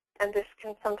sleep, and this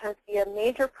can sometimes be a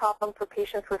major problem for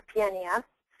patients with PNES.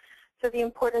 So the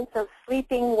importance of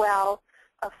sleeping well,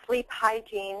 of sleep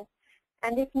hygiene,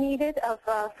 and if needed, of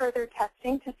further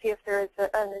testing to see if there is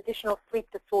an additional sleep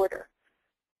disorder.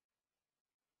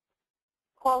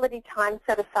 Quality time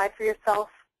set aside for yourself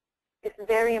is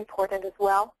very important as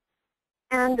well.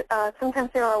 And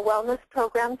sometimes there are wellness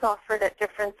programs offered at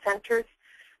different centers,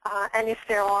 and if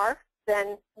there are,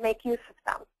 then make use of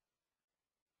them.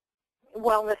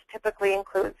 Wellness typically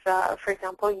includes, for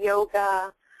example,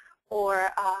 yoga or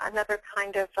another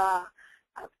kind of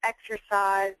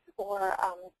exercise, or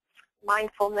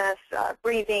mindfulness,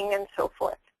 breathing, and so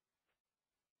forth.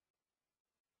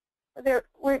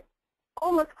 We're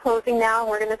almost closing now.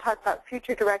 We're going to talk about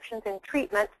future directions in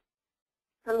treatment.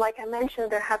 And like I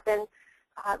mentioned, there has been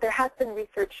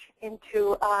research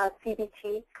into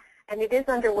CBT, and it is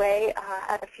underway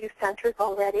at a few centers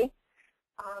already.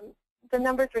 The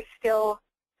numbers are still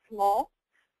small,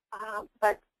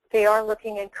 but they are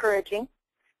looking encouraging.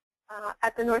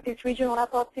 At the Northeast Regional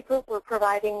Epilepsy Group, we're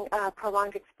providing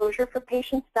prolonged exposure for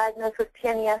patients diagnosed with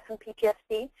PNES and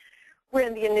PTSD. We're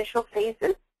in the initial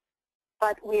phases,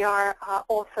 but we are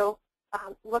also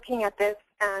looking at this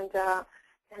and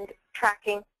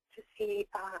tracking to see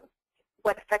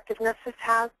what effectiveness this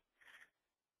has.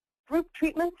 Group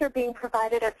treatments are being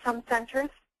provided at some centers,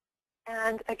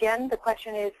 and again, the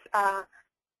question is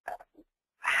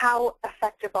how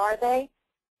effective are they?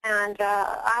 And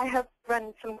I have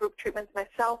run some group treatments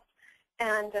myself,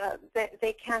 and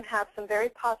they can have some very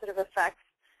positive effects,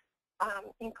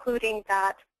 including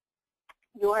that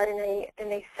you are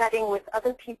in a setting with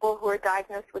other people who are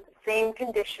diagnosed with the same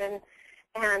condition,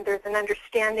 and there's an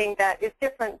understanding that is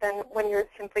different than when you're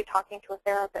simply talking to a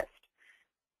therapist.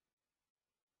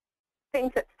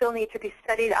 Things that still need to be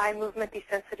studied: eye movement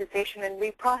desensitization and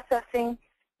reprocessing,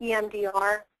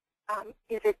 EMDR.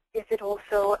 Is it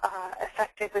also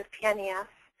effective with PNES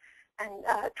and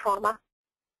trauma?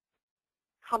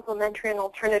 Complementary and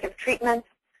alternative treatments,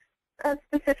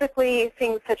 specifically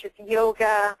things such as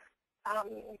yoga,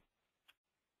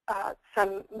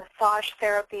 some massage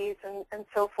therapies, and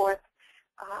so forth.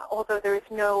 Although there is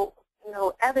no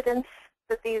evidence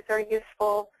that these are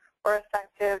useful or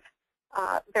effective,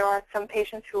 there are some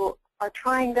patients who are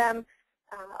trying them,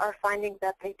 are finding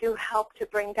that they do help to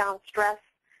bring down stress.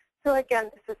 So again,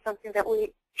 this is something that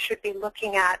we should be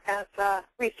looking at as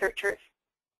researchers.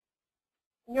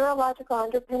 Neurological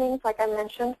underpinnings, like I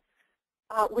mentioned,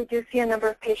 we do see a number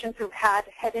of patients who've had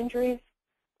head injuries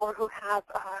or who have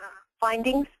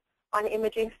findings on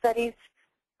imaging studies.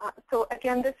 So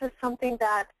again, this is something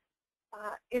that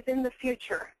is in the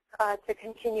future to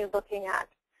continue looking at.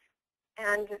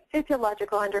 And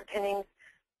physiological underpinnings,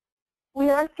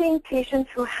 we are seeing patients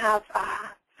who have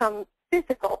some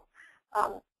physical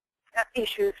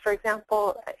issues, for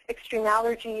example, extreme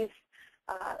allergies,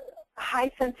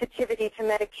 high sensitivity to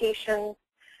medications,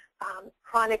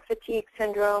 chronic fatigue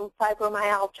syndrome,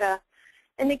 fibromyalgia.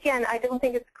 And again, I don't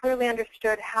think it's clearly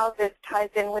understood how this ties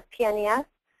in with PNES,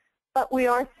 but we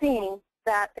are seeing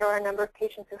that there are a number of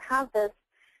patients who have this,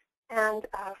 and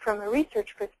from a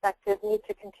research perspective, need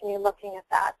to continue looking at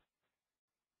that.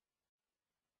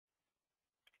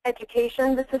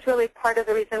 Education, this is really part of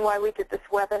the reason why we did this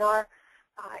webinar.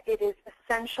 It is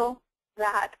essential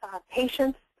that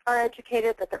patients are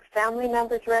educated, that their family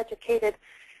members are educated,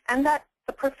 and that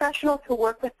the professionals who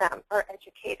work with them are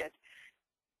educated.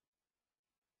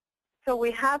 So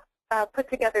we have put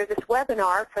together this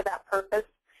webinar for that purpose.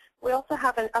 We also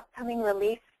have an upcoming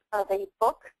release of a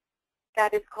book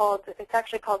that is called, it's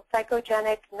actually called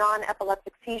Psychogenic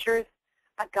Non-epileptic Seizures,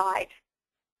 a Guide.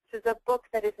 This is a book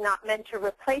that is not meant to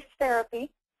replace therapy,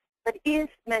 but is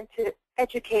meant to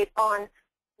educate on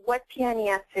what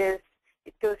PNES is.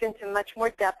 It goes into much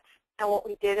more depth than what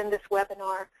we did in this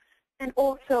webinar, and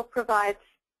also provides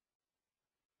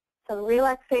some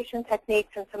relaxation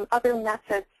techniques and some other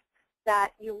methods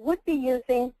that you would be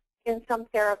using in some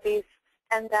therapies,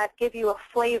 and that give you a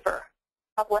flavor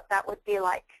of what that would be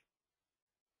like.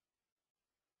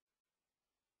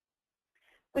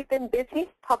 We've been busy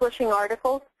publishing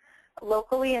articles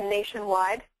locally and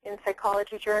nationwide in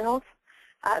psychology journals.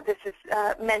 This is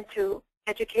meant to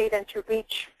educate and to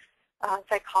reach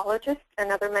psychologists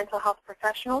and other mental health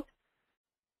professionals.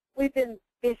 We've been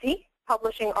busy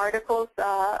publishing articles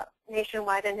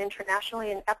nationwide and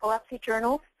internationally in epilepsy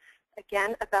journals,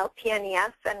 again, about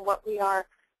PNES and what we are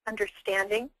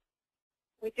understanding.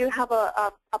 We do have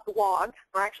a blog,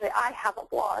 or actually I have a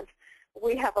blog.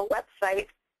 We have a website,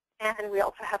 and we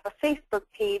also have a Facebook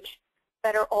page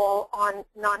that are all on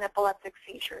non-epileptic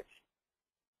seizures.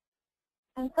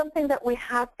 And something that we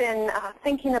have been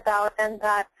thinking about, and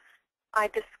that I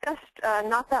discussed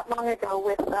not that long ago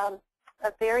with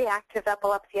a very active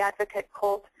epilepsy advocate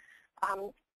called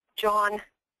John,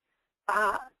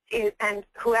 and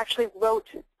who actually wrote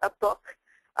a book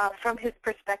from his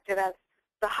perspective as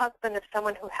the husband of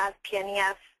someone who has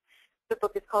PNES. The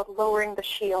book is called Lowering the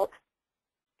Shield.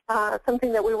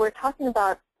 Something that we were talking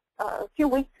about a few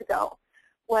weeks ago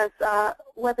was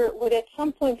whether it would at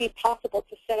some point be possible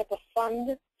to set up a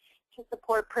fund to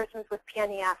support persons with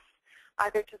PNES,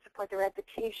 either to support their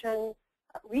education,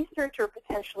 research, or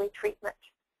potentially treatment.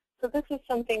 So this is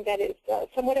something that is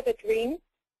somewhat of a dream,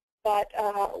 but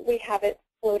we have it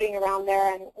floating around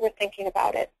there and we're thinking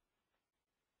about it.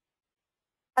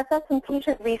 I've got some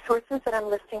patient resources that I'm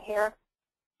listing here.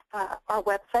 Our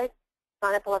website,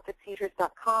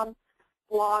 nonepilepticseizures.com,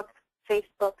 blog,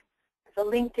 Facebook, there's a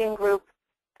LinkedIn group,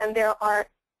 and there are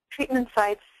treatment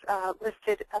sites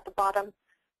listed at the bottom.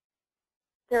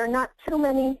 There are not too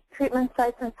many treatment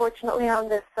sites, unfortunately, on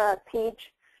this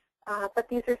page, but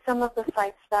these are some of the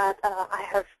sites that I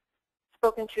have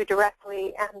spoken to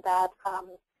directly and that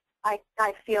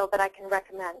I feel that I can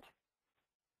recommend.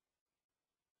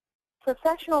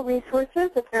 Professional resources,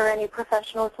 if there are any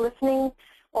professionals listening,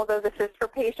 although this is for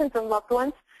patients and loved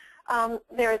ones,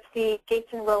 there is the Gates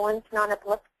and Rowan's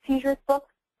Non-epileptic Seizures book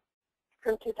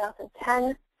from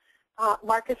 2010.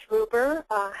 Marcus Ruber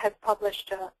has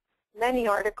published many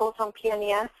articles on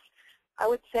PNES. I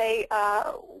would say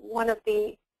one of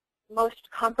the most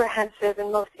comprehensive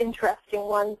and most interesting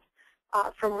ones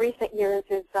from recent years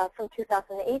is from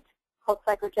 2008, called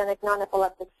Psychogenic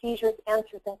Non-epileptic Seizures,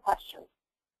 Answers and Questions.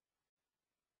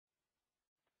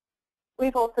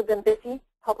 We've also been busy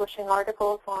publishing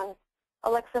articles on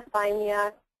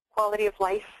alexithymia, quality of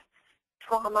life,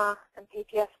 trauma and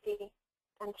PTSD,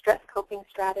 and stress coping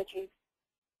strategies.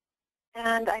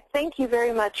 And I thank you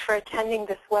very much for attending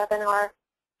this webinar.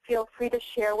 Feel free to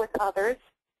share with others.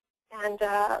 And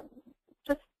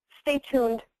just stay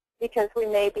tuned because we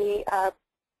may be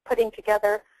putting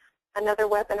together another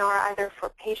webinar either for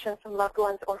patients and loved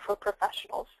ones or for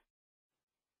professionals.